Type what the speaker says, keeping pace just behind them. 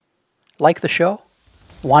Like the show?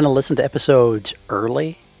 Want to listen to episodes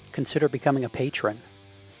early? Consider becoming a patron.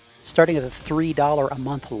 Starting at the $3 a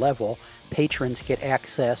month level, patrons get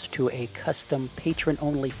access to a custom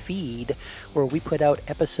patron-only feed where we put out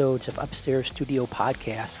episodes of Upstairs Studio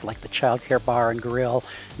podcasts like the Childcare Bar and Grill,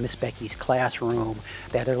 Miss Becky's Classroom,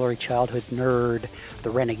 That Early Childhood Nerd,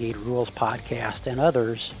 the Renegade Rules podcast, and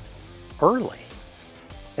others early.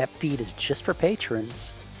 That feed is just for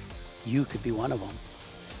patrons. You could be one of them.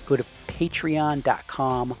 Go to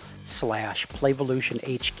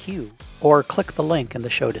patreon.com/PlayvolutionHQ or click the link in the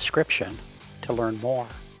show description to learn more.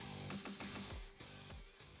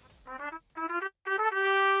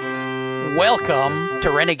 Welcome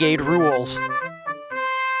to Renegade Rules.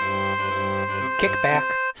 Kick back,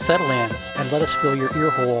 settle in, and let us fill your ear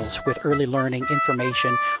holes with early learning,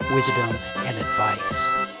 information, wisdom, and advice.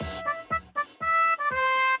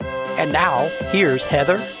 And now, here's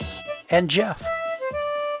Heather and Jeff.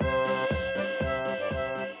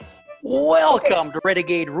 Welcome to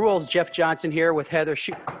Renegade Rules. Jeff Johnson here with Heather.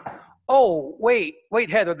 Oh, wait,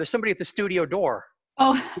 Heather, there's somebody at the studio door.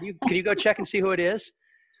 Oh. Can you go check and see who it is?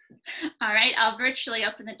 All right, I'll virtually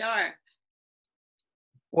open the door.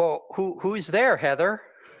 Well, who's there, Heather?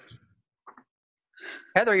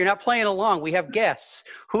 Heather, you're not playing along. We have guests.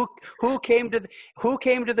 Who came to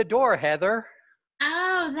the door, Heather?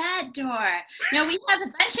 Oh, that door. No, we have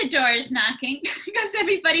a bunch of doors knocking because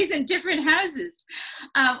everybody's in different houses.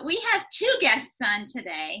 We have two guests on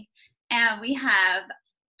today, and we have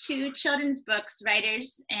two children's books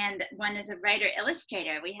writers, and one is a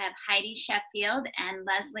writer-illustrator. We have Heidi Sheffield and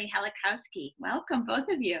Leslie Helikowski. Welcome, both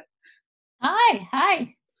of you. Hi.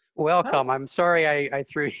 Welcome. I'm sorry I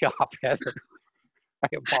threw you off, Heather. I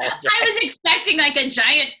apologize. I was expecting like a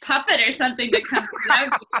giant puppet or something to come.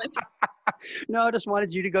 No, I just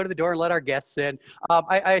wanted you to go to the door and let our guests in.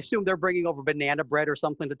 I assume they're bringing over banana bread or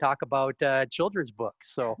something to talk about children's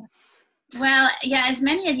books. So, well, yeah, as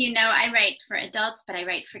many of you know, I write for adults, but I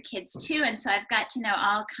write for kids too. And so I've got to know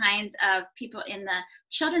all kinds of people in the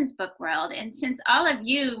children's book world. And since all of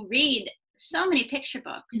you read so many picture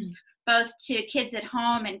books, both to kids at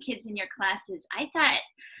home and kids in your classes, I thought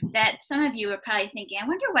that some of you were probably thinking, I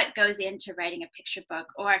wonder what goes into writing a picture book,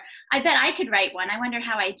 or I bet I could write one. I wonder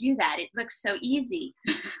how I do that. It looks so easy.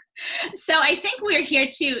 So I think we're here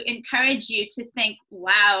to encourage you to think,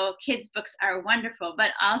 wow, kids' books are wonderful,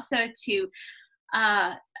 but also to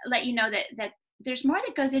let you know that there's more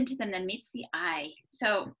that goes into them than meets the eye.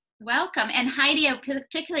 So welcome. And Heidi, I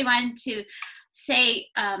particularly wanted to say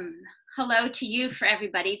hello to you for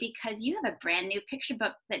everybody, because you have a brand new picture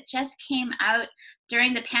book that just came out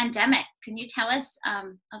during the pandemic. Can you tell us a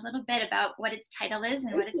little bit about what its title is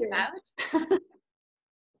and what it's about?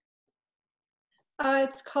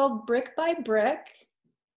 It's called Brick by Brick,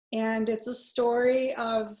 and it's a story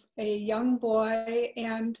of a young boy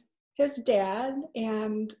and his dad,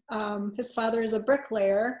 and his father is a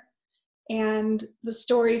bricklayer, and the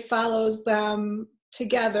story follows them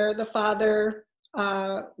together, the father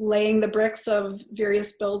laying the bricks of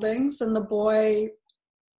various buildings, and the boy,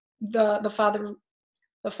 the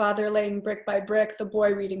father laying brick by brick, the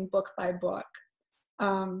boy reading book by book.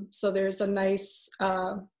 So there's a nice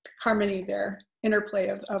harmony there, interplay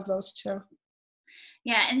of those two.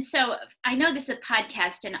 Yeah, and so I know this is a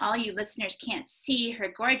podcast and all you listeners can't see her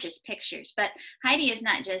gorgeous pictures, but Heidi is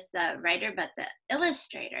not just the writer, but the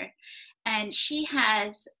illustrator. And she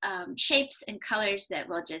has shapes and colors that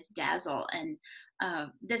will just dazzle. And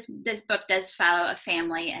this book does follow a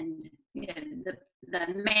family, and you know,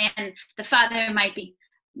 the father might be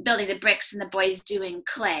building the bricks and the boy's doing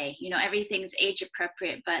clay. You know, everything's age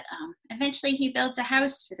appropriate, but eventually he builds a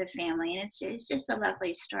house for the family, and it's just a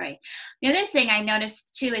lovely story. The other thing I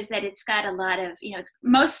noticed too is that it's got a lot of, you know, it's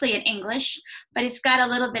mostly in English, but it's got a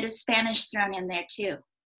little bit of Spanish thrown in there too.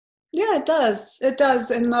 Yeah, it does.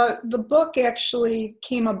 And the book actually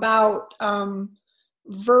came about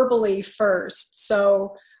verbally first.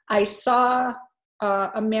 So I saw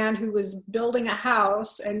a man who was building a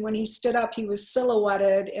house, and when he stood up, he was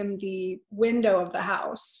silhouetted in the window of the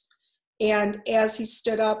house. And as he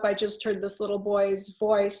stood up, I just heard this little boy's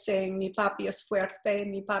voice saying, "Mi papi es fuerte,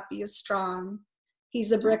 mi papi es strong.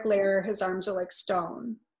 He's a bricklayer, his arms are like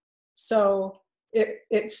stone." So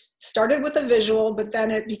it started with a visual, but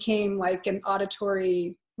then it became like an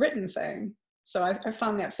auditory written thing. So I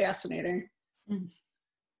found that fascinating.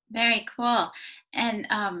 Very cool. And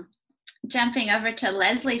jumping over to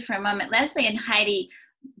Leslie for a moment. Leslie and Heidi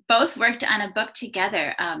both worked on a book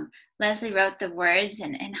together. Leslie wrote the words,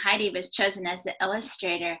 and Heidi was chosen as the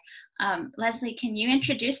illustrator. Leslie, can you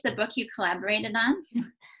introduce the book you collaborated on?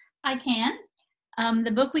 I can.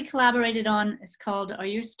 The book we collaborated on is called Are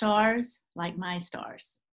Your Stars Like My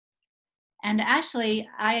Stars? And actually,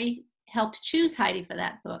 I helped choose Heidi for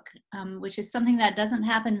that book, which is something that doesn't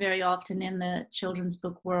happen very often in the children's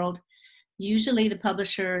book world. Usually the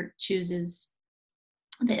publisher chooses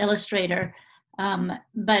the illustrator,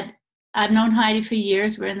 but I've known Heidi for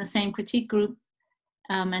years. We're in the same critique group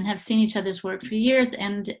and have seen each other's work for years.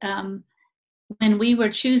 And when we were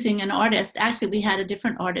choosing an artist, actually we had a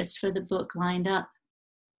different artist for the book lined up.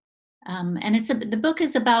 And the book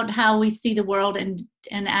is about how we see the world and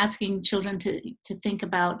asking children to think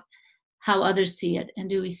about how others see it, and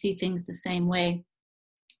do we see things the same way.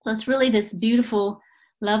 So it's really this beautiful,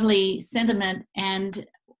 lovely sentiment, and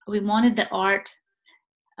we wanted the art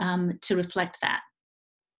to reflect that.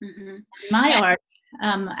 Mm-hmm. My art,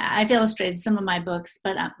 I've illustrated some of my books,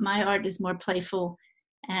 but my art is more playful,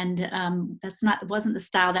 and wasn't the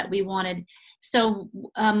style that we wanted. So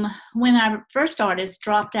when our first artist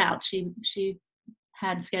dropped out, she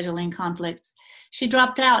had scheduling conflicts. She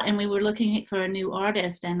dropped out, and we were looking for a new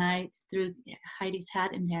artist, and I threw Heidi's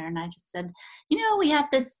hat in there, and I just said,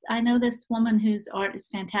 I know this woman whose art is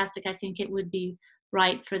fantastic. I think it would be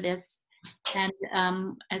right for this. And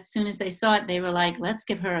as soon as they saw it, they were like, let's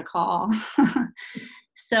give her a call.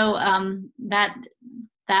 So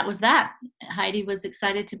that was that. Heidi was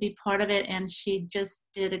excited to be part of it, and she just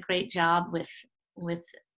did a great job with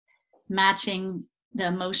matching the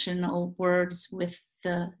emotional words with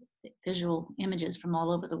the visual images from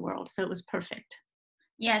all over the world. So it was perfect.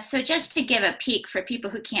 Yeah, so just to give a peek for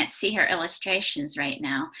people who can't see her illustrations right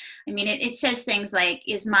now, I mean, it says things like,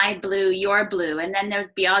 is my blue your blue? And then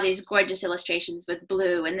there'd be all these gorgeous illustrations with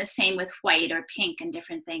blue, and the same with white or pink and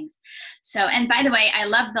different things. So, and by the way, I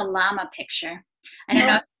love the llama picture. I don't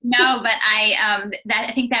know if you know, but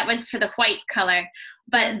I think that was for the white color.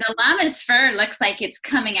 But the llama's fur looks like it's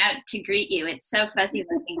coming out to greet you. It's so fuzzy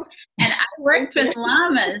looking. And I worked with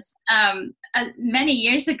llamas many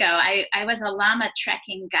years ago. I was a llama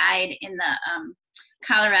trekking guide in the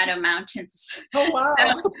Colorado mountains. Oh, wow.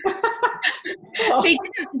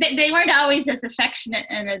 They weren't always as affectionate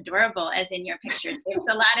and adorable as in your picture. There was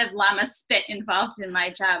a lot of llama spit involved in my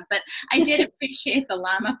job, but I did appreciate the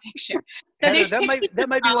llama picture. So Heather, that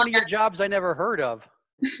might be one of your jobs I never heard of.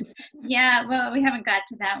 Yeah, well, we haven't got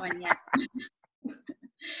to that one yet.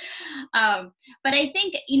 But I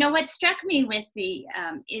think, what struck me with the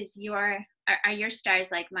is Are Your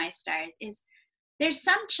Stars Like My Stars is there's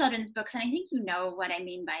some children's books, and I think you know what I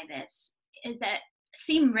mean by this, is that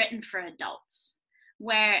seem written for adults,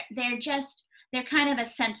 where they're kind of a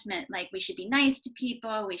sentiment like we should be nice to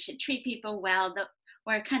people, we should treat people well,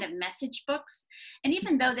 or kind of message books. And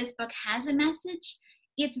even though this book has a message,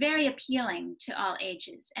 it's very appealing to all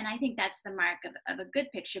ages. And I think that's the mark of a good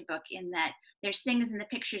picture book, in that there's things in the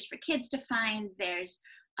pictures for kids to find. There's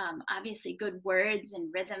obviously good words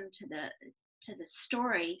and rhythm to the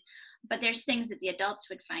story, but there's things that the adults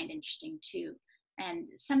would find interesting too. And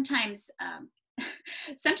sometimes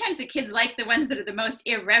the kids like the ones that are the most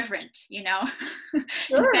irreverent,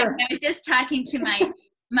 Sure. In fact, I was just talking to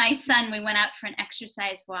my son. We went out for an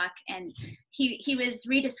exercise walk, and he was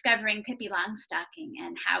rediscovering Pippi Longstocking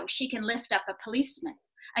and how she can lift up a policeman.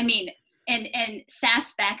 I mean, and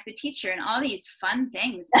sass back the teacher, and all these fun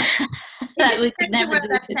things That we could never do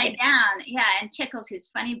upside down. Yeah, and tickles his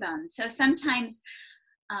funny bone. So sometimes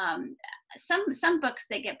some books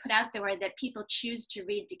that get put out there or that people choose to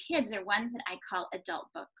read to kids are ones that I call adult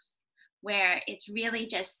books, where it's really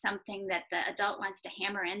just something that the adult wants to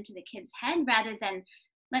hammer into the kid's head, rather than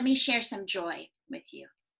let me share some joy with you,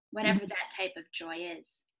 whatever that type of joy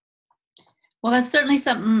is. Well, that's certainly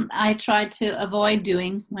something I try to avoid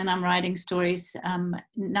doing when I'm writing stories,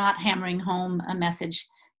 not hammering home a message.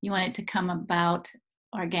 You want it to come about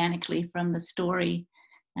organically from the story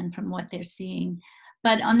and from what they're seeing.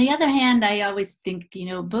 But on the other hand, I always think,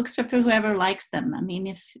 books are for whoever likes them. I mean,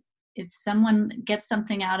 if someone gets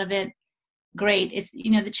something out of it, great. It's,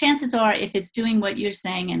 the chances are, if it's doing what you're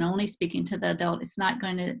saying and only speaking to the adult, it's not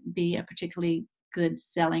going to be a particularly good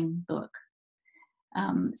selling book.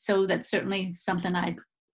 So that's certainly something I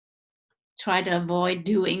try to avoid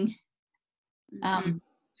doing.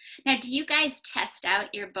 Now, do you guys test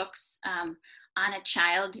out your books on a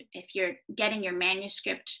child? If you're getting your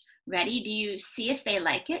manuscript ready, do you see if they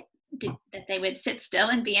like it, that they would sit still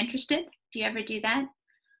and be interested? Do you ever do that?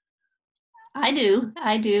 I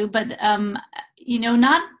do, but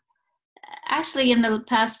not actually. In the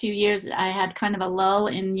past few years, I had kind of a lull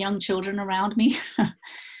in young children around me.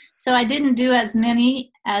 So I didn't do as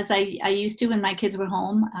many as I used to when my kids were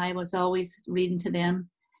home. I was always reading to them.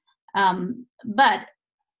 But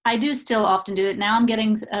I do still often do it. Now I'm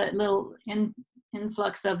getting a little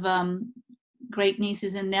influx of great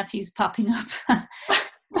nieces and nephews popping up.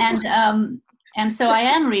 And so I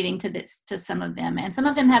am reading to some of them, and some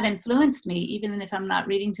of them have influenced me. Even if I'm not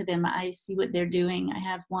reading to them, I see what they're doing. I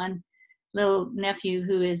have one little nephew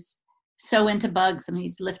who is so into bugs. I mean,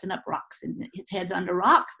 he's lifting up rocks, and his head's under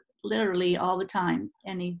rocks literally all the time,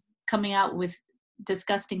 and he's coming out with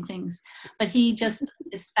disgusting things. But he just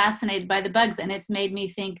is fascinated by the bugs, and it's made me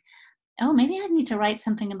think, oh, maybe I need to write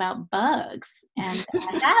something about bugs. And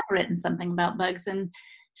I have written something about bugs, and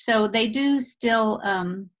so they do still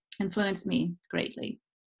influence me greatly.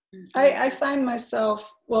 I find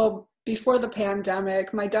myself, well, before the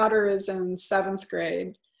pandemic, my daughter is in 7th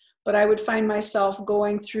grade, but I would find myself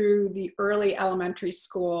going through the early elementary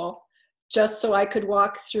school just so I could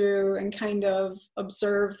walk through and kind of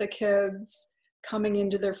observe the kids coming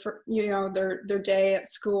into their day at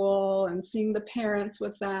school, and seeing the parents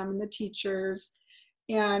with them and the teachers.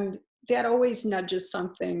 And that always nudges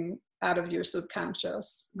something out of your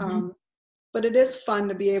subconscious. Mm-hmm. But it is fun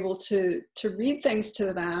to be able to read things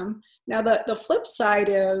to them. Now, the flip side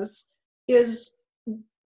is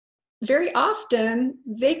very often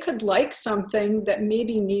they could like something that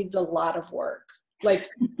maybe needs a lot of work, like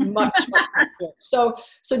much work. So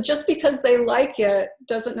just because they like it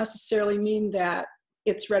doesn't necessarily mean that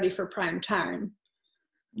it's ready for prime time.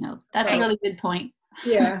 No, that's a really good point.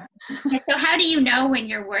 Yeah. So how do you know when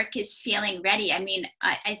your work is feeling ready? I mean,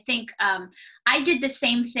 I think I did the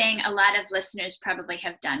same thing a lot of listeners probably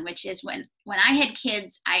have done, which is when I had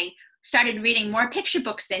kids, I started reading more picture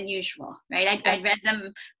books than usual, right? I'd read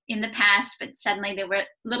them in the past, but suddenly there were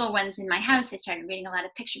little ones in my house. I started reading a lot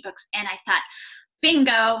of picture books, and I thought,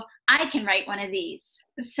 bingo, I can write one of these.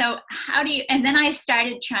 So and then I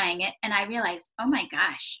started trying it, and I realized, oh my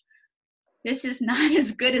gosh, this is not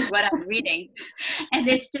as good as what I'm reading. And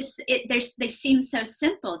it's just, they seem so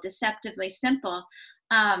simple, deceptively simple.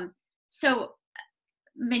 So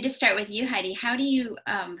maybe to start with you, Heidi, how do you,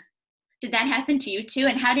 did that happen to you too?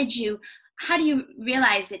 And how do you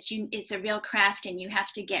realize that it's a real craft and you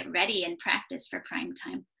have to get ready and practice for prime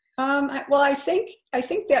time? Well, I think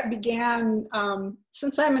that began,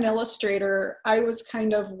 since I'm an illustrator, I was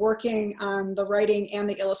kind of working on the writing and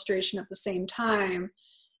the illustration at the same time.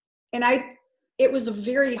 And it was a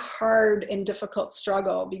very hard and difficult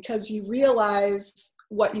struggle, because you realize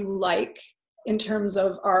what you like in terms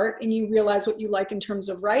of art, and you realize what you like in terms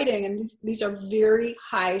of writing. And these are very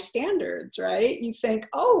high standards, right? You think,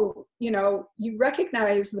 oh, you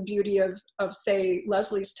recognize the beauty of say,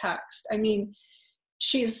 Leslie's text. I mean,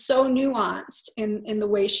 she's so nuanced in the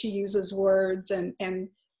way she uses words, and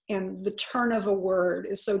the turn of a word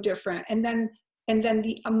is so different. And then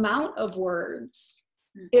the amount of words,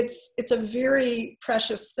 it's a very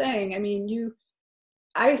precious thing. I mean,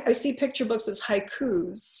 I see picture books as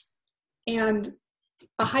haikus, and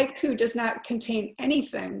a haiku does not contain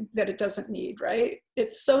anything that it doesn't need, right?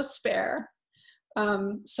 It's so spare.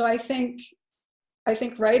 So I think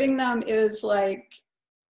writing them is like,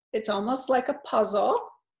 it's almost like a puzzle,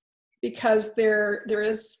 because there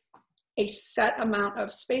is a set amount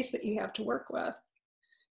of space that you have to work with.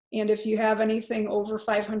 And if you have anything over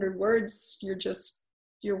 500 words,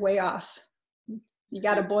 you're way off. You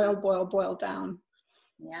got to boil down.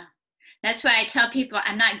 Yeah. That's why I tell people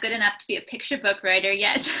I'm not good enough to be a picture book writer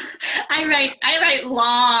yet. I write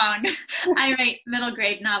long. I write middle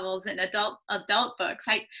grade novels and adult books.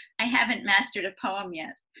 I haven't mastered a poem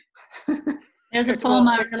yet. There's a poem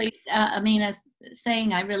a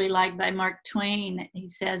saying I really like by Mark Twain. He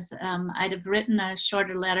says, I'd have written a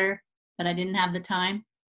shorter letter, but I didn't have the time.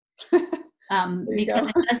 Because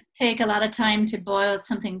it does take a lot of time to boil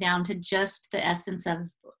something down to just the essence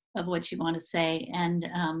of what you want to say, and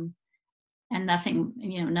nothing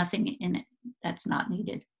in it that's not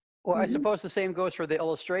needed. Well, I suppose the same goes for the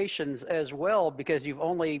illustrations as well, because you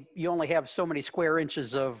only have so many square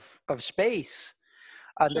inches of space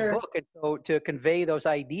on the book, and so to convey those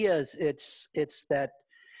ideas, it's that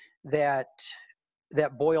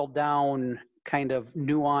boiled down kind of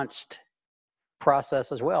nuanced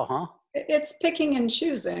process as well, huh? It's picking and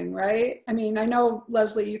choosing, right? I mean, I know,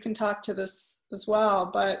 Leslie, you can talk to this as well,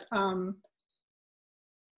 but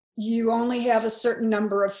you only have a certain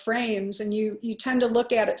number of frames, and you tend to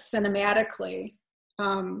look at it cinematically.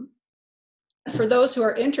 For those who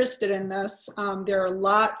are interested in this, there are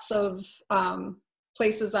lots of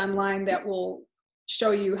places online that will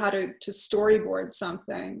show you how to storyboard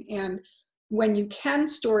something. And when you can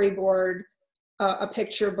storyboard a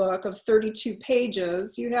picture book of 32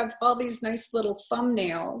 pages, you have all these nice little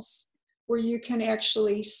thumbnails where you can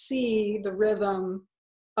actually see the rhythm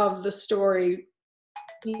of the story,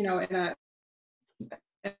 in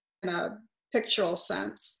a pictorial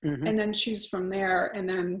sense, Mhm. and then choose from there, and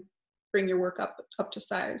then bring your work up to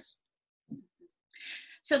size.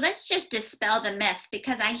 So let's just dispel the myth,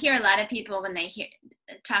 because I hear a lot of people when they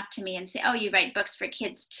talk to me and say, oh, you write books for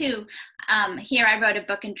kids too. Here I wrote a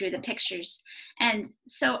book and drew the pictures. And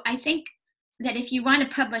so I think that if you want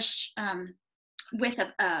to publish with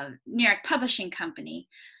a New York publishing company,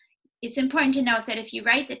 it's important to know that if you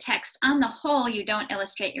write the text, on the whole, you don't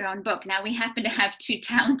illustrate your own book. Now, we happen to have two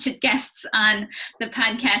talented guests on the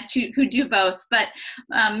podcast who do both, but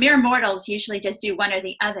mere mortals usually just do one or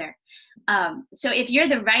the other. So if you're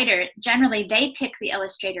the writer, generally they pick the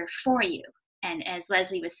illustrator for you. And as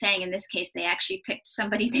Leslie was saying, in this case, they actually picked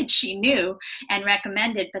somebody that she knew and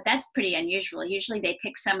recommended, but that's pretty unusual. Usually they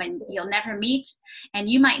pick someone you'll never meet, and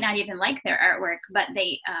you might not even like their artwork, but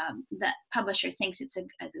the publisher thinks it's a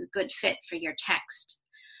good fit for your text.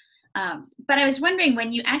 But I was wondering,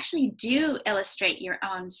 when you actually do illustrate your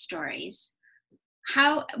own stories,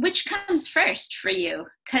 which comes first for you?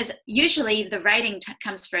 Because usually the writing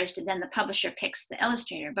comes first and then the publisher picks the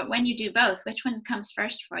illustrator. But when you do both, which one comes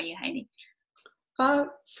first for you, Heidi?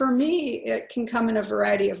 For me, it can come in a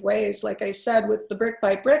variety of ways. Like I said, with the Brick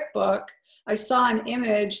by Brick book, I saw an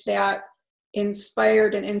image that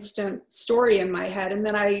inspired an instant story in my head. And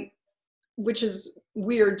then which is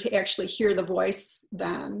weird to actually hear the voice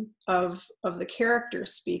then of the character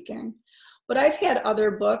speaking. But I've had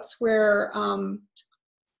other books where the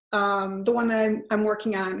one that I'm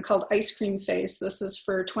working on called Ice Cream Face, this is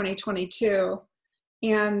for 2022.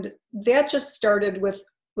 And that just started with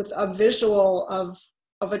a visual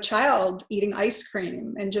of a child eating ice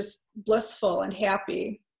cream and just blissful and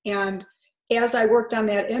happy. And as I worked on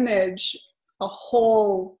that image, a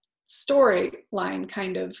whole storyline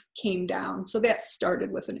kind of came down. So that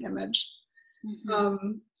started with an image.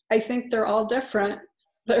 Mm-hmm. I think they're all different.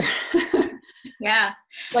 They're yeah,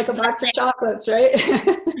 like a box of chocolates, right?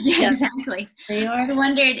 Yeah, exactly. They are. I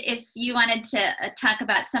wondered if you wanted to talk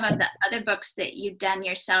about some of the other books that you've done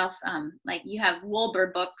yourself. Like you have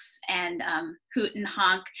Wilbur books and Hoot and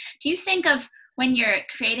Honk. Do you think of, when you're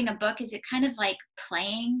creating a book, is it kind of like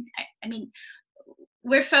playing? I mean,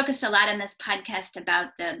 we're focused a lot in this podcast about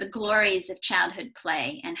the glories of childhood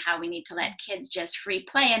play and how we need to let kids just free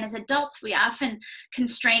play. And as adults, we often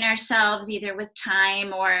constrain ourselves either with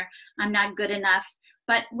time or I'm not good enough.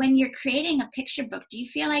 But when you're creating a picture book, do you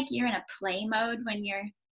feel like you're in a play mode when you're?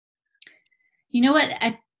 You know what?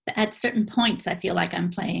 At certain points, I feel like I'm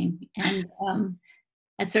playing. And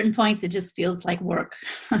at certain points, it just feels like work.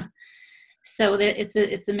 So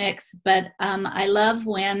it's a mix, but I love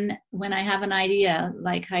when I have an idea,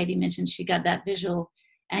 like Heidi mentioned, she got that visual,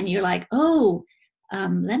 and you're like, oh,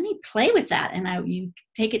 let me play with that, and you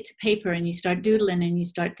take it to paper and you start doodling and you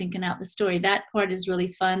start thinking out the story. That part is really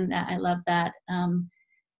fun. I love that.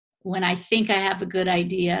 When I think I have a good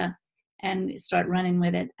idea and start running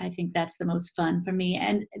with it, I think that's the most fun for me.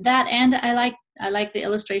 And I like the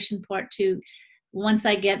illustration part too. Once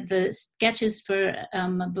I get the sketches for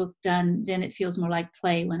a book done, then it feels more like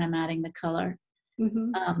play when I'm adding the color.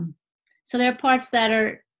 Mm-hmm. So there are parts that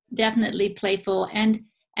are definitely playful, and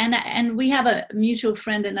we have a mutual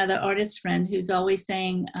friend, another artist friend, who's always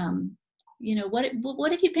saying, what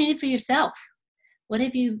have you painted for yourself? What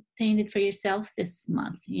have you painted for yourself this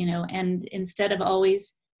month? And instead of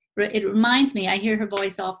always, it reminds me, I hear her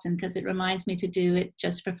voice often because it reminds me to do it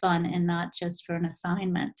just for fun and not just for an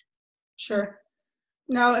assignment. Sure.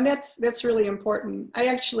 No, and that's really important. I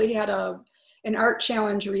actually had an art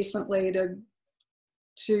challenge recently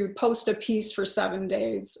to post a piece for 7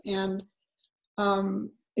 days, and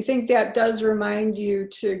I think that does remind you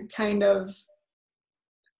to kind of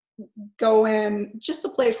go in, just the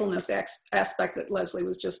playfulness aspect that Leslie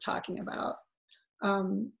was just talking about.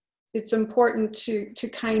 It's important to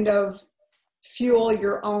kind of fuel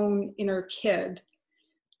your own inner kid.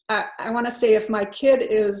 I want to say, if my kid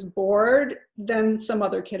is bored, then some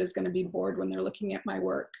other kid is going to be bored when they're looking at my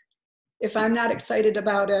work. If I'm not excited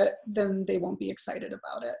about it, then they won't be excited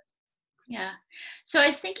about it. Yeah. So I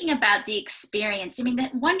was thinking about the experience. I mean,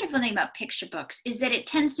 the wonderful thing about picture books is that it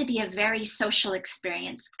tends to be a very social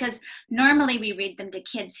experience, because normally we read them to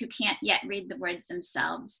kids who can't yet read the words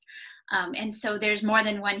themselves. And so there's more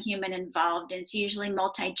than one human involved, and it's usually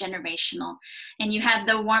multi-generational, and you have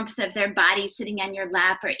the warmth of their body sitting on your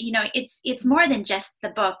lap, or, it's more than just the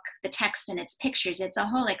book, the text and its pictures. It's a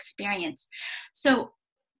whole experience. So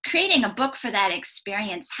creating a book for that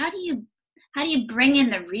experience, how do you bring in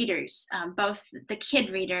the readers, both the kid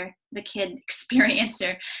reader, the kid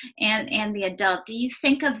experiencer, and the adult? Do you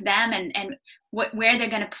think of them and where they're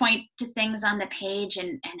going to point to things on the page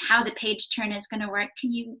and how the page turn is going to work?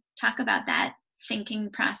 Can you talk about that thinking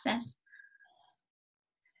process?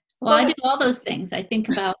 Well, I do all those things. I think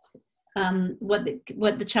about what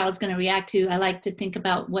the child's going to react to. I like to think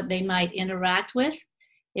about what they might interact with.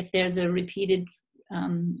 If there's a repeated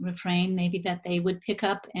refrain, maybe that they would pick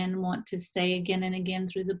up and want to say again and again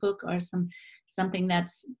through the book, or something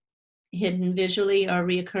that's hidden visually or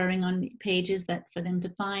reoccurring on pages that for them to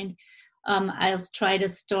find. I'll try to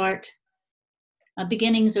start.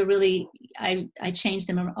 Beginnings are really, I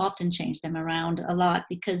often change them around a lot,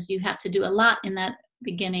 because you have to do a lot in that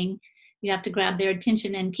beginning. You have to grab their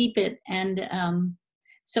attention and keep it. And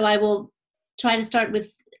so I will try to start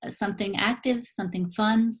with something active, something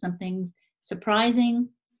fun, something surprising,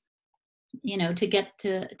 to get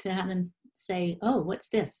to have them say, oh, what's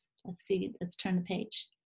this? Let's see, let's turn the page.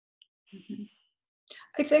 Mm-hmm.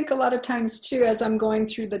 I think a lot of times too, as I'm going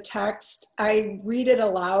through the text, I read it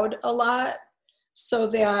aloud a lot, so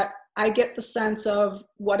that I get the sense of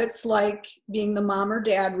what it's like being the mom or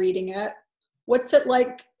dad reading it. What's it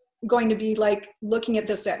like going to be like looking at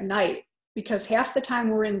this at night? Because half the time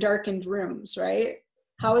we're in darkened rooms, right?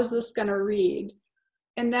 How is this going to read?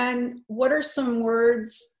 And then what are some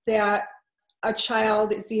words that a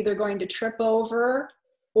child is either going to trip over,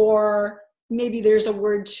 or maybe there's a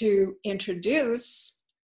word to introduce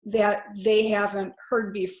that they haven't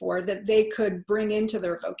heard before that they could bring into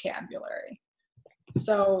their vocabulary.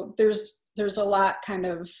 So there's a lot kind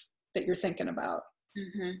of that you're thinking about.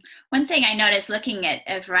 Mm-hmm. One thing I noticed looking at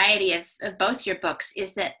a variety of both your books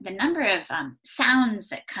is that the number of sounds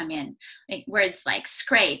that come in, like words like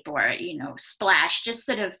scrape or, splash, just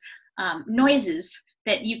sort of noises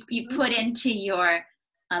that you put into your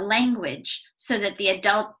language so that the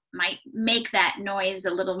adult might make that noise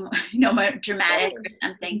a little more dramatic or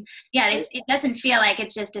something. Yeah, it doesn't feel like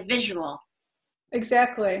it's just a visual.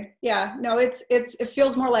 Exactly. Yeah. No, it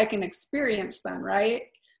feels more like an experience then, right?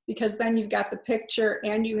 Because then you've got the picture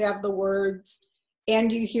and you have the words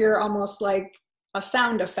and you hear almost like a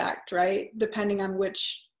sound effect, right? Depending on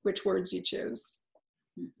which words you choose.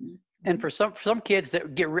 Mm-hmm. And for some kids,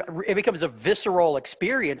 that it becomes a visceral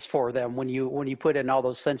experience for them when you put in all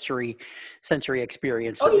those sensory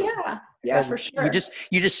experiences. Oh yeah, yeah, and for sure. You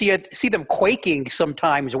just see them quaking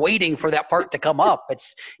sometimes, waiting for that part to come up.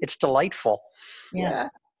 It's delightful. Yeah.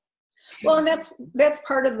 Well, and that's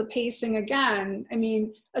part of the pacing again. I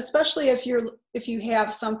mean, especially if you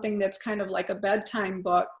have something that's kind of like a bedtime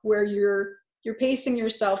book where you're pacing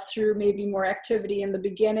yourself through maybe more activity in the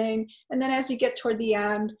beginning, and then as you get toward the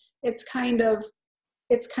end, it's kind of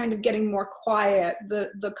getting more quiet.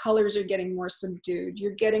 The colors are getting more subdued.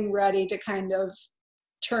 You're getting ready to kind of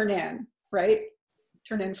turn in, right?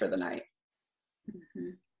 Turn in for the night. Mm-hmm.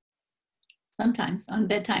 Sometimes on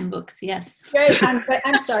bedtime books, yes. Right. I'm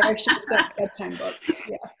sorry, I should have said bedtime books.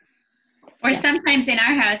 Yeah. Or sometimes in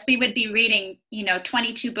our house, we would be reading,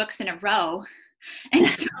 22 books in a row. And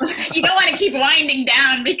so you don't want to keep winding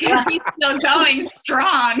down because he's still going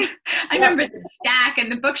strong. I remember the stack,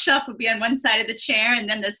 and the bookshelf would be on one side of the chair, and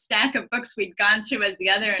then the stack of books we'd gone through was the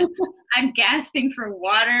other. And I'm gasping for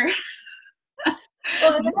water.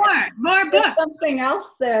 Well, more books. Something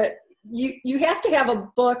else that you have to have a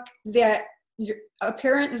book that a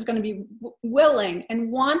parent is going to be willing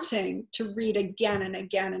and wanting to read again and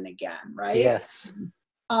again and again, right? Yes.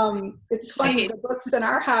 It's funny, the books in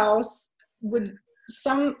our house would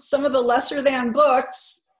some of the lesser than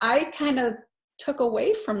books I kind of took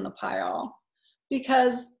away from the pile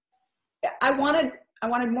because I wanted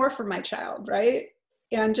more for my child, right?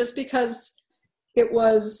 And just because it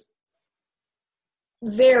was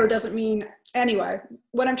there doesn't mean, anyway,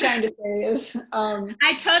 what I'm trying to say is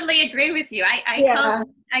I totally agree with you.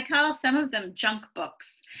 I call some of them junk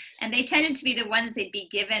books, and they tended to be the ones they'd be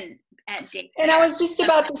given at daycare. And I was just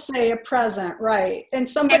about to say a present, right? And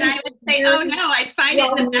somebody and I would say, oh no, I'd find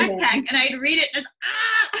it in the backpack and I'd read it as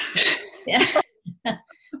Yeah. And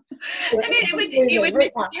it would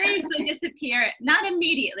mysteriously disappear, not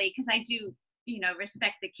immediately, because I do,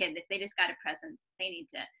 respect the kid. If they just got a present, they need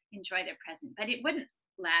to enjoy their present. But it wouldn't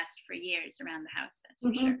last for years around the house, that's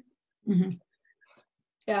for sure. Mm-hmm.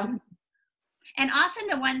 Yeah. And often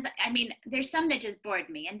the ones, there's some that just bored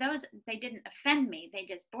me, and those, they didn't offend me, they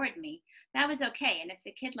just bored me. That was okay. And if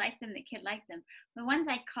the kid liked them, the kid liked them. The ones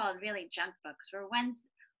I called really junk books were ones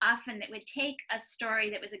often that would take a story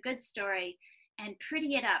that was a good story and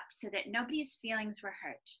pretty it up so that nobody's feelings were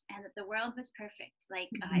hurt and that the world was perfect. Like,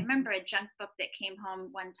 I remember a junk book that came home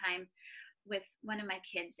one time with one of my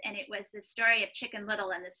kids, and it was the story of Chicken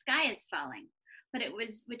Little and the sky is falling. But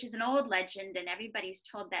which is an old legend, and everybody's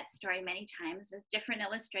told that story many times with different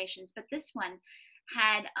illustrations. But this one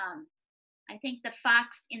had, I think the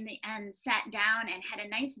fox in the end sat down and had a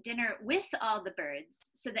nice dinner with all the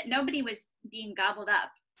birds so that nobody was being gobbled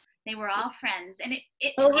up. They were all friends, and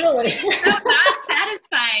Oh, really? it was so not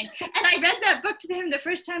satisfying. And I read that book to him the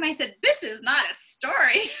first time. I said, "This is not a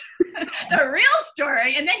story, the real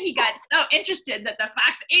story." And then he got so interested that the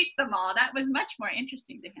fox ate them all. That was much more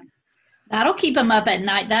interesting to him. That'll keep him up at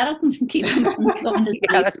night. That'll keep him going to sleep.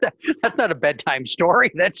 Yeah, that's not a bedtime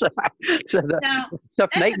story. That's stuff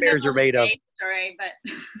nightmares are made of. Story,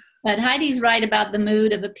 But Heidi's right about the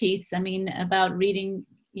mood of a piece. I mean, about reading,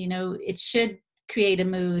 you know, it should create a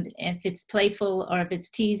mood. If it's playful, or if it's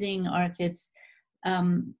teasing, or if it's,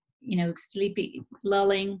 you know, sleepy,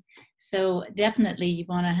 lulling. So definitely you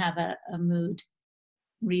want to have a mood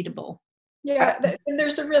readable. Yeah, and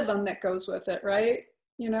there's a rhythm that goes with it, right?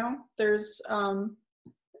 You know, there's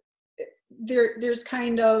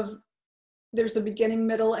there's a beginning,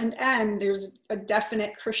 middle, and end. There's a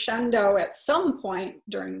definite crescendo at some point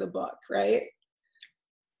during the book, right?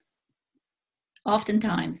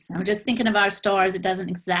 Oftentimes. I'm just thinking of Our Stars. It doesn't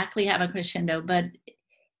exactly have a crescendo, but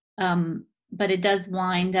it does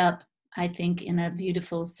wind up, I think, in a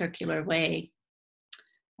beautiful circular way.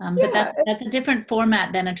 But that's a different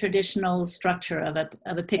format than a traditional structure of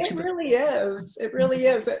a picture book. It really is. It really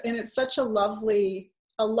is, and it's such a lovely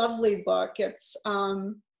book.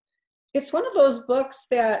 It's one of those books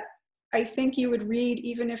that I think you would read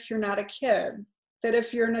even if you're not a kid. That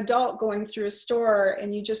if you're an adult going through a store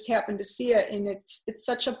and you just happen to see it, and it's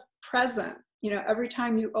such a present. You know, every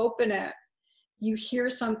time you open it, you hear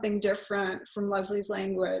something different from Leslie's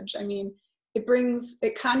language. I mean,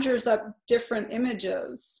 it conjures up different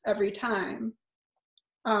images every time.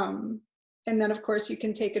 And then of course you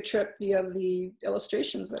can take a trip via the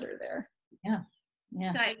illustrations that are there. Yeah.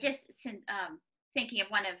 Yeah. So I just thinking of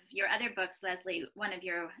one of your other books, Leslie, I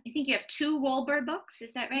think you have 2 Wolber books,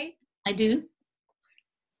 is that right? I do.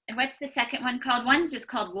 And what's the second one called? One's just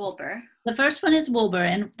called Wolber. The first one is Wolber,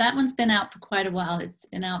 and that one's been out for quite a while. It's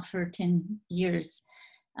been out for 10 years.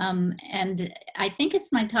 And I think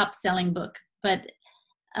it's my top selling book, but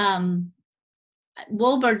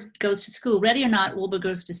Wolber Goes to School, Ready or Not, Wolber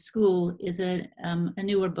Goes to School is a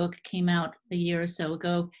newer book, came out a year or so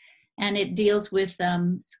ago, and it deals with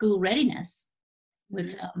school readiness.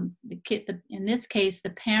 With the kid, in this case,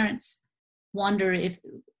 the parents wonder if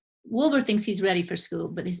Wolber thinks he's ready for school,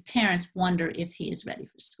 but his parents wonder if he is ready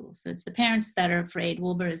for school. So it's the parents that are afraid.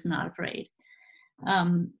 Wolber is not afraid.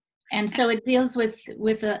 And so it deals with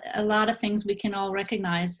a lot of things we can all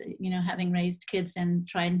recognize, you know, having raised kids and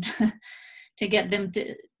trying to get them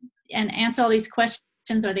to and answer all these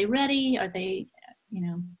questions. Are they ready? Are they, you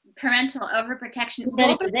know? Parental overprotection.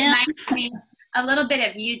 Ready Wolber for them. reminds me a little bit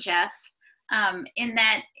of you, Jeff. In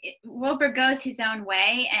that Wolber goes his own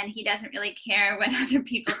way and he doesn't really care what other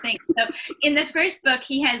people think. So in the first book,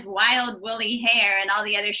 he has wild woolly hair and all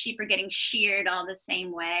the other sheep are getting sheared all the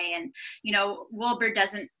same way. And, you know, Wolber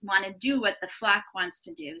doesn't want to do what the flock wants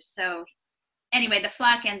to do. So anyway, the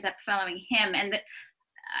flock ends up following him. And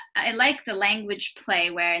I like the language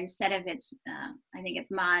play where instead of it's, I think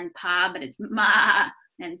it's ma and pa, but it's ma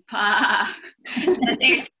and pa, and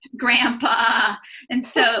there's grandpa, and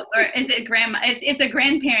so, or is it grandma? It's a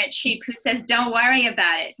grandparent sheep who says, "Don't worry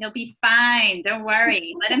about it. He'll be fine. Don't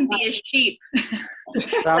worry. Let him be a sheep."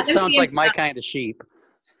 Sounds like my kind of sheep.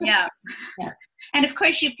 Yeah. And of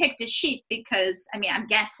course, you picked a sheep because, I mean, I'm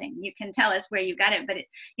guessing you can tell us where you got it, but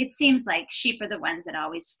it seems like sheep are the ones that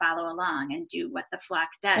always follow along and do what the flock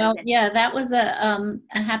does. Well, yeah, that was a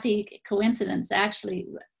happy coincidence, actually.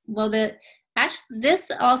 Well,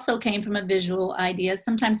 this also came from a visual idea.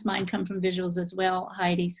 Sometimes mine come from visuals as well,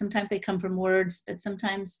 Heidi. Sometimes they come from words, but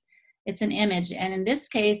sometimes it's an image. And in this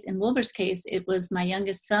case, in Wolber's case, it was my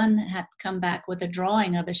youngest son had come back with a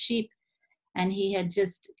drawing of a sheep, and he had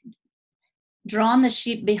just drawn the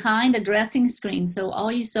sheep behind a dressing screen. So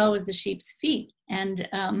all you saw was the sheep's feet. And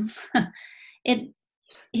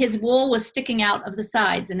his wool was sticking out of the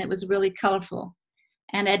sides, and it was really colorful.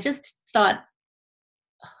 And I just thought,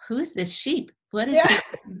 who is this sheep? What is it?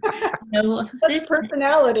 You know, That's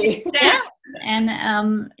personality. Yeah.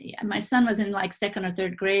 And my son was in like 2nd or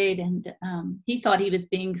 3rd grade, and he thought he was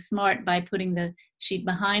being smart by putting the sheep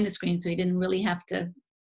behind the screen, so he didn't really have to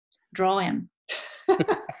draw him.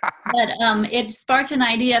 But it sparked an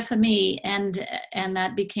idea for me, and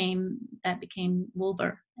that became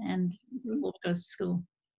Wolber, and Wolber Goes to School.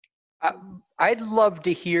 I'd love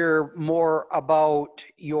to hear more about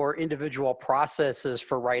your individual processes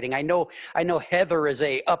for writing. I know Heather is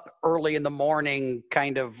a up early in the morning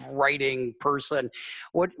kind of writing person.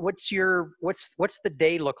 What's the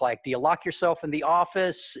day look like? Do you lock yourself in the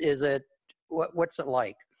office? What's it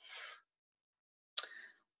like?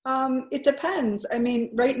 It depends. I mean,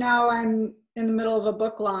 right now I'm in the middle of a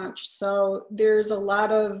book launch, so there's a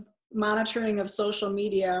lot of monitoring of social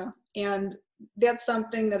media, and that's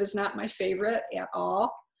something that is not my favorite at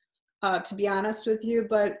all, to be honest with you,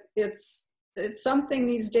 but it's something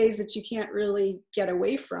these days that you can't really get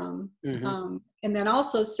away from. Mm-hmm. And then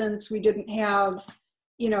also, since we didn't have,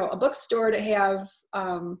 a bookstore to have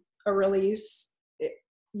a release,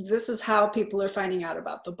 this is how people are finding out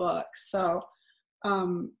about the book. So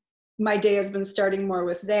my day has been starting more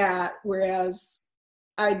with that, whereas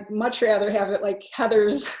I'd much rather have it like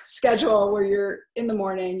Heather's schedule, where you're in the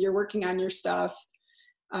morning, you're working on your stuff.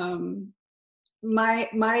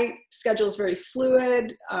 My schedule is very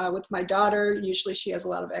fluid with my daughter. Usually she has a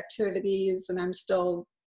lot of activities, and I'm still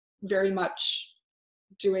very much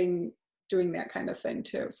doing that kind of thing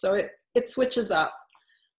too. So it switches up.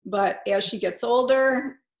 But as she gets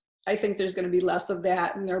older, I think there's going to be less of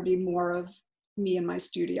that, and there'll be more of me in my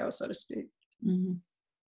studio, so to speak. Mm-hmm.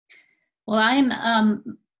 Well,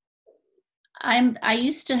 I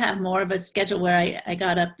used to have more of a schedule where I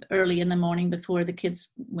got up early in the morning before the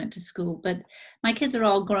kids went to school, but my kids are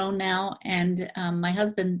all grown now, and my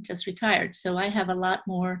husband just retired, so I have a lot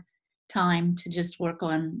more time to just work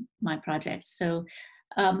on my projects. So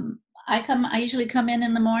I usually come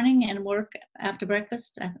in the morning and work after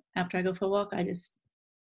breakfast. After I go for a walk, I just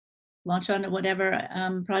launch on to whatever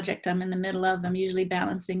project I'm in the middle of. I'm usually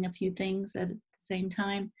balancing a few things at the same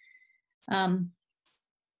time.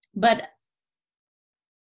 But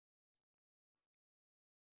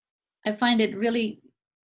I find it really,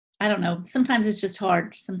 I don't know, sometimes it's just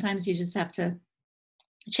hard. Sometimes you just have to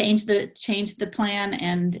change the plan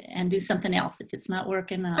and do something else. If it's not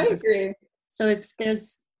working, I agree. So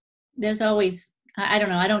there's always, I don't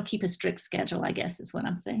know, I don't keep a strict schedule, I guess is what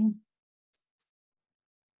I'm saying.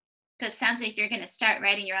 So it sounds like you're going to start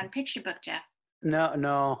writing your own picture book, Jeff.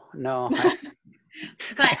 No.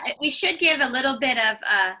 But we should give a little bit of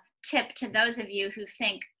a tip to those of you who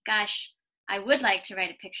think, gosh, I would like to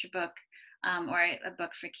write a picture book or a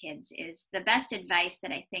book for kids. Is the best advice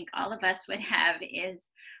that I think all of us would have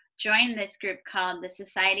is join this group called the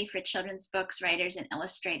Society for Children's Books Writers and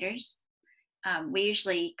Illustrators. We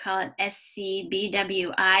usually call it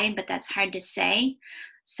SCBWI, but that's hard to say.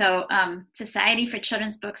 So Society for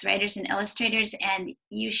Children's Books Writers and Illustrators, and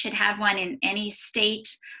you should have one in any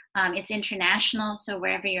state. It's international, so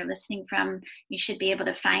wherever you're listening from, you should be able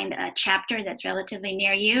to find a chapter that's relatively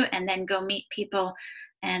near you and then go meet people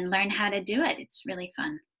and learn how to do it. It's really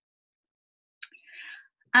fun.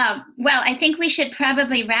 Well, I think we should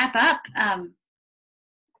probably wrap up.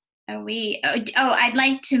 I'd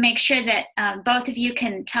like to make sure that both of you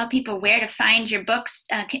can tell people where to find your books.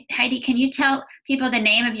 Heidi, can you tell people the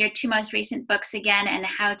name of your two most recent books again and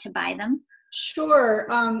how to buy them? Sure.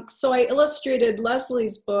 So I illustrated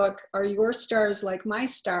Leslie's book, Are Your Stars Like My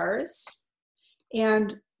Stars?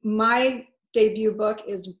 And my debut book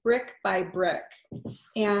is Brick by Brick.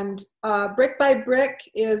 And Brick by Brick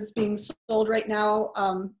is being sold right now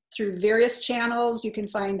through various channels. You can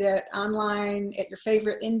find it online at your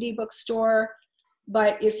favorite indie bookstore.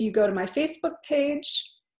 But if you go to my Facebook page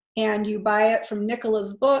and you buy it from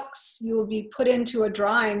Nicola's Books, you will be put into a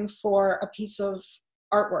drawing for a piece of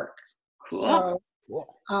artwork. Cool.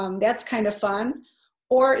 So that's kind of fun.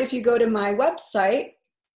 Or if you go to my website,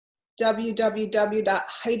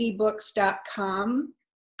 www.heidibooks.com,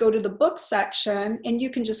 go to the book section, and you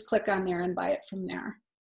can just click on there and buy it from there.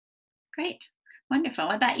 Great. Wonderful.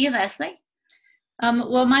 What about you, Leslie?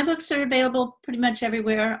 Well, my books are available pretty much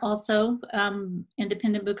everywhere also,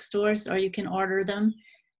 independent bookstores, or you can order them.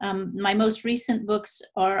 My most recent books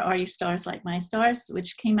are Your Stars Like My Stars,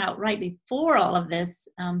 which came out right before all of this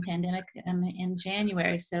pandemic in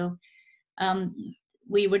January. So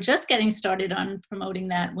we were just getting started on promoting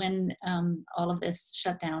that when all of this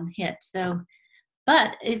shutdown hit. So,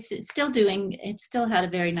 but it still had a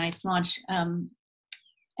very nice launch.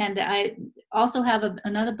 And I also have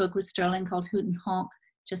another book with Sterling called Hoot and Honk,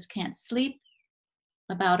 Just Can't Sleep,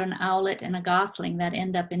 about an owlet and a gosling that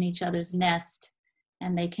end up in each other's nest,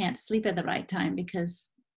 and they can't sleep at the right time because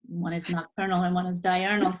one is nocturnal and one is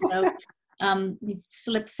diurnal. So you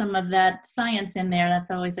slip some of that science in there. That's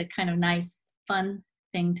always a kind of nice, fun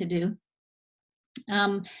thing to do.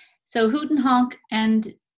 So Hoot and Honk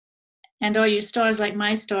and Are Your Stars Like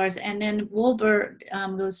My Stars, and then Wilbur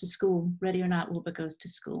goes to school. Ready or Not, Wilbur goes to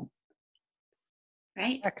school.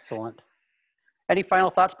 Right. Excellent. Any final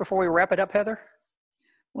thoughts before we wrap it up, Heather?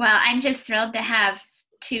 Well, I'm just thrilled to have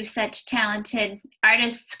two such talented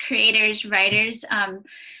artists, creators, writers.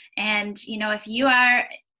 And, if you are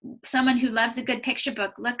someone who loves a good picture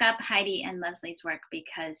book, look up Heidi and Leslie's work,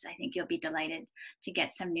 because I think you'll be delighted to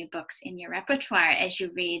get some new books in your repertoire as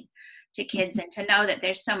you read to kids, and to know that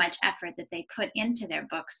there's so much effort that they put into their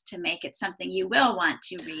books to make it something you will want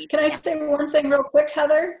to read. Can I say one thing real quick,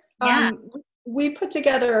 Heather? Yeah. We put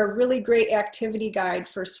together a really great activity guide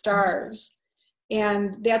for stars,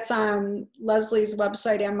 and that's on Leslie's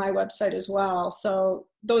website and my website as well. So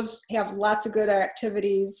those have lots of good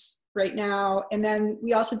activities right now. And then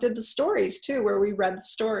we also did the stories too, where we read the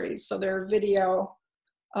stories. So they're a video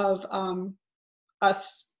of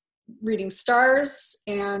us reading stars,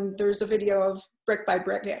 and there's a video of Brick by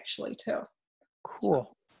Brick actually too.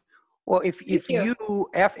 Cool. Well, if you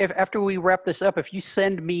after we wrap this up, if you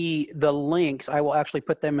send me the links, I will actually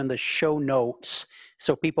put them in the show notes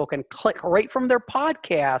so people can click right from their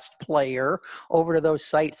podcast player over to those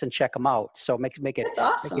sites and check them out. So make it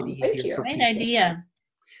That's awesome. make it easier. Thank you. For Great people. idea.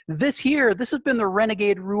 This has been the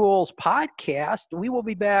Renegade Rules podcast. We will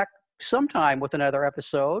be back sometime with another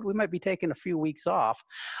episode. We might be taking a few weeks off.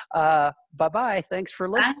 Bye-bye. Thanks for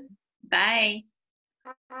listening. Bye.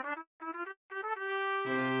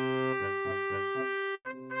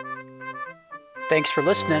 Thanks for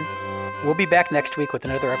listening. We'll be back next week with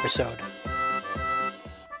another episode.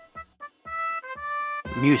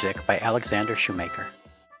 Music by Alexander Shoemaker.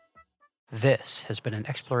 This has been an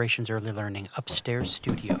Explorations Early Learning Upstairs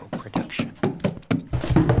Studio production.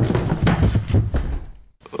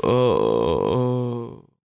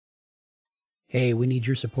 Hey, we need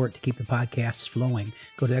your support to keep the podcasts flowing.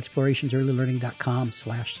 Go to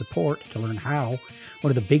explorationsearlylearning.com/support to learn how.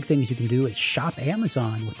 One of the big things you can do is shop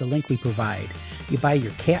Amazon with the link we provide. You buy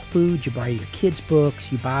your cat food, you buy your kids'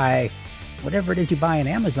 books, you buy whatever it is you buy on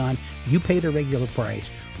Amazon, you pay the regular price.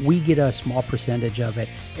 We get a small percentage of it.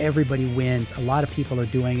 Everybody wins. A lot of people are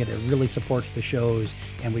doing it. It really supports the shows,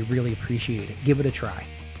 and we really appreciate it. Give it a try.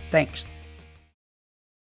 Thanks.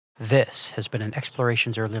 This has been an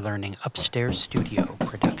Explorations Early Learning Upstairs Studio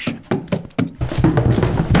production.